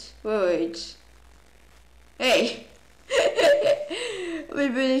second. Wait. Hey.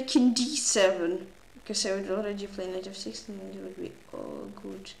 Maybe King D7. Because I would already play knight f6 and it would be all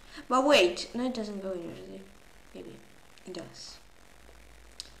good. But wait, knight doesn't go in already. Maybe it does.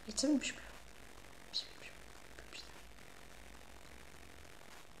 It's a bishop.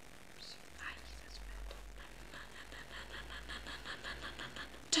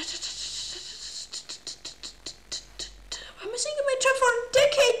 I'm missing my trap for a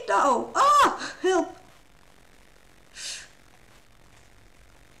decade now. Ah, help.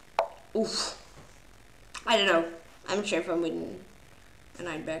 Oof. I don't know. I'm sure if I'm winning a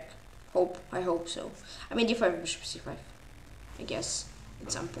knight back. I hope so. I mean d5, bishop c5. I guess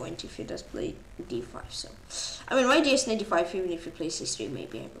at some point if he does play d5. So I mean my idea is knight d5. Even if he plays c3,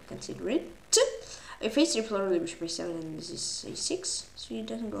 maybe I will consider it. If a3 probably bishop a7 and this is a6, so he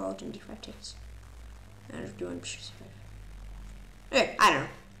doesn't go out in d5 takes. I just do one bishop c5. Hey, I don't know.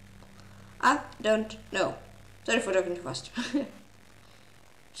 I don't know. Sorry for talking too fast.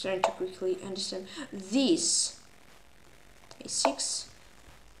 Trying to quickly understand this. a6,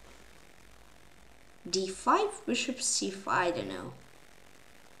 d5, bishop c5. I don't know.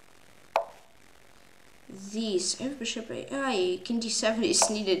 This bishop king d7 is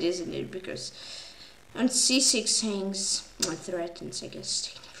needed, isn't it? Because on c6 hangs threatens. I guess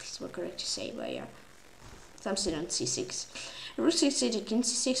technically it's more correct to say, but yeah, something on c6. Rook 6 king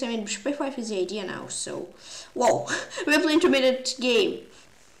c6. I mean bishop a5 is the idea now. So whoa, we're playing 2-minute game.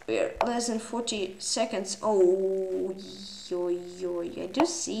 We're less than 40 seconds. Oh, I do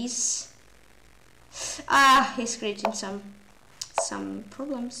see. He's creating some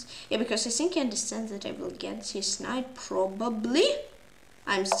problems. Yeah, because I think he understands that I will get his knight probably.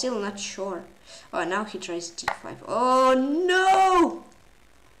 I'm still not sure. Oh, now he tries d5. Oh no!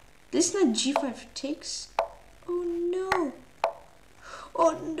 This knight g5 takes. Oh no!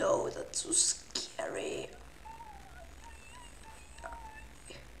 Oh no! That's so scary.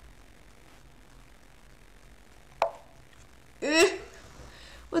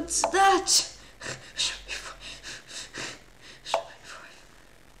 What's that?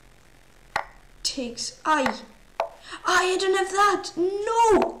 Takes I don't have that.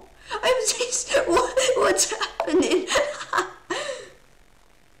 No, I'm this. What's happening?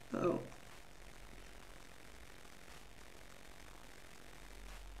 Oh.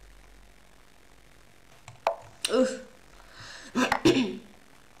 Oof.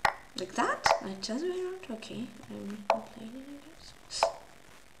 Like that? It does way around? Okay. I'm playing it, I guess.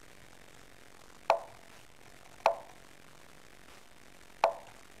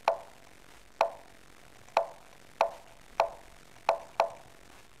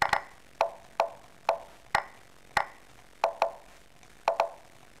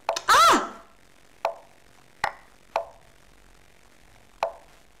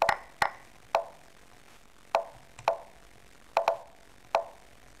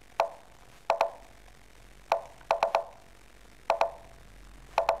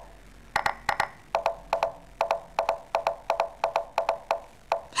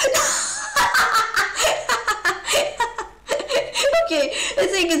 I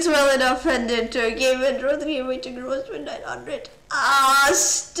think it's well enough ended to a game and draw 3 away to gross with 900.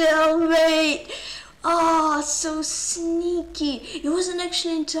 Stalemate. So sneaky. It wasn't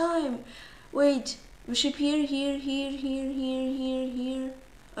actually in time. Wait, bishop here.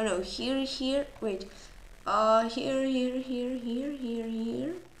 Oh no, here. Wait.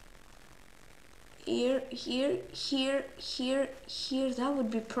 Here. That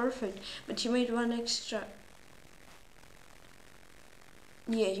would be perfect. But you made one extra.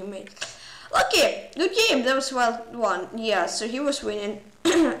 Yeah, you made. Okay, good game. That was well won. Yeah, so he was winning.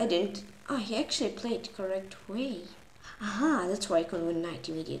 I didn't. Oh, he actually played correct way. Aha, that's why I couldn't win knight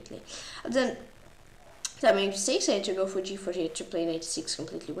immediately. And then that made mistakes. I had to go for g4 here to play knight 6,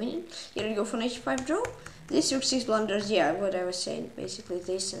 completely winning. Here I go for knight 5 draw. This rook 6 blunders, yeah, what I was saying, basically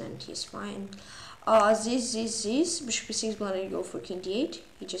this, and then he's fine. This, bishop e6 blunder, you go for king d8.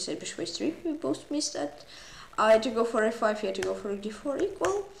 He just said bishop h3, we both missed that. I had to go for f5, he had to go for rook d4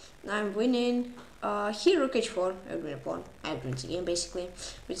 equal. Now I'm winning. Here rook h4, I would win a pawn. I would win the game basically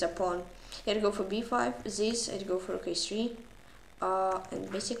with a pawn. I had to go for b5, this, I had to go for rook h3. And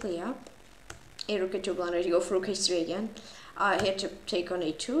basically, yeah. Here rook h2 blunder, I had to go for rook h3 again. I had to take on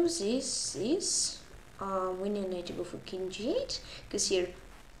a2, this. Winning, I had to go for king g8, because here,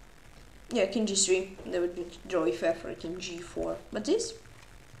 yeah, king g3, that would be draw f for king g4. But this,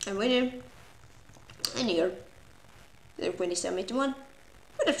 I'm winning. And here, the queen is stalemate 1.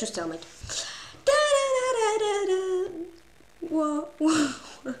 Would have to stalemate. Whoa.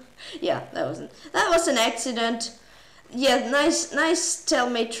 Yeah, that was an accident. Yeah, nice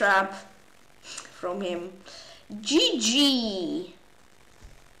stalemate trap from him. GG.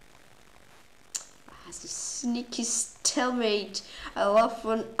 This sneaky stalemate. I love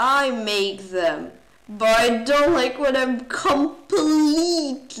when I make them, but I don't like when I'm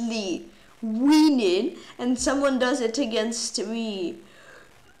completely winning and someone does it against me.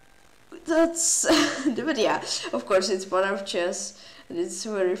 That's but yeah, of course it's part of chess, and it's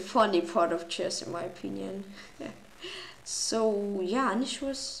a very funny part of chess in my opinion. Yeah. So yeah, Anish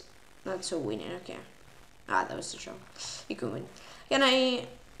was not so winning. Okay, that was the show. You can win. Can I?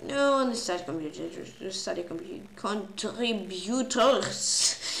 No, on the study contributors.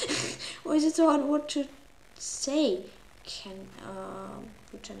 Why is it so hard word to say? Can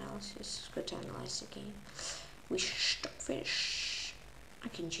put analysis. Go to analyze the game. We stop finish. I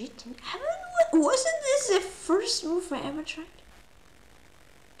can cheat. Wasn't this the first move I ever tried?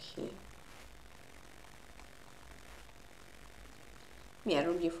 Okay. Yeah,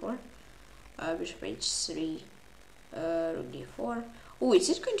 rook d4. Bishop h3. Rook d4. Oh, is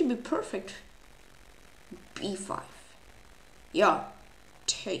it going to be perfect? b5. Yeah.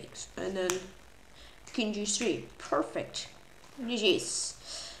 Takes. And then king g3. Perfect. GG's.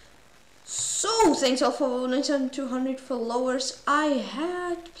 So, thanks all for 9,200 followers. I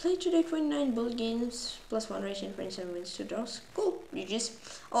had played today 29 bullet games, plus 1 rating, 27 wins, 2 draws. Cool. GG's.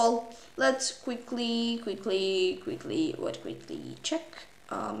 All. Let's quickly check.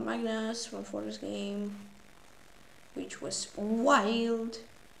 Magnus won for this game, which was wild.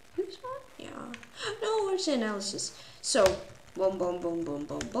 This one? Yeah. No, where's the analysis? So,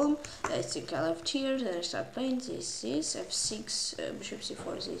 boom. I think I left here, then I start playing this, f6, bishop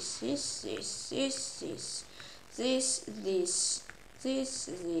c4,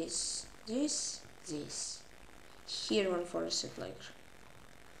 this. Here one for a set like.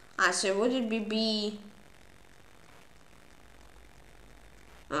 So would it be b?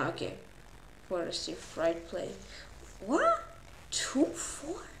 Okay. For a stiff right play. What?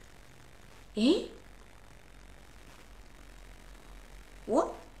 2-4? Eh?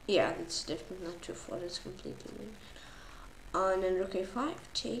 What? Yeah, that's definitely not 2-4. That's completely weird. And then rook a5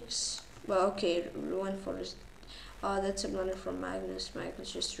 takes. Well, okay, one for us. That's a blunder from Magnus.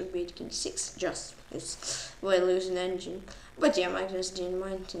 Magnus just rook b8 king 6. Just it's while losing engine. But yeah, Magnus didn't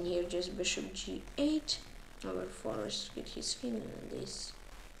mind. And here just bishop g8. Over forest get his king and this.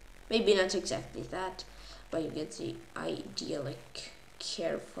 Maybe not exactly that, but you get the idea, like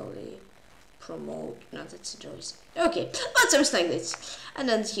carefully promote. No, that's a choice. Okay, but something like this. And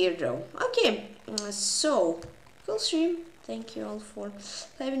then here draw. Okay, so cool stream. Thank you all for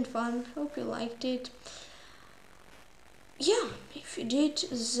having fun. Hope you liked it. Yeah, if you did,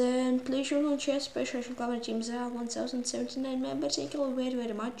 then please join on chess. PeshkaCh Karrmarr teams are 1079 members. Thank you all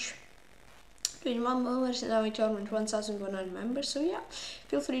very much. 21 members and our tournament 1001 members, so yeah,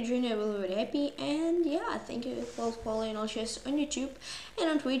 feel free to join. I will be very happy. And yeah, thank you for following all chess on YouTube and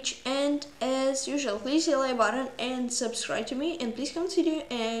on Twitch, and as usual, please hit the like button and subscribe to me, and please comment video,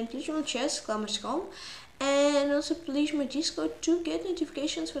 and please join chess Karrmarr.com, and also please join my Discord to get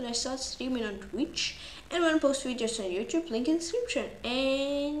notifications when I start streaming on Twitch and when I post videos on YouTube. Link in the description.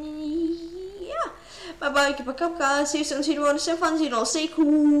 And yeah, bye bye, keep a cup, guys. See you soon, see you on the fun, stay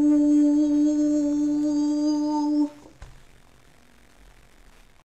cool.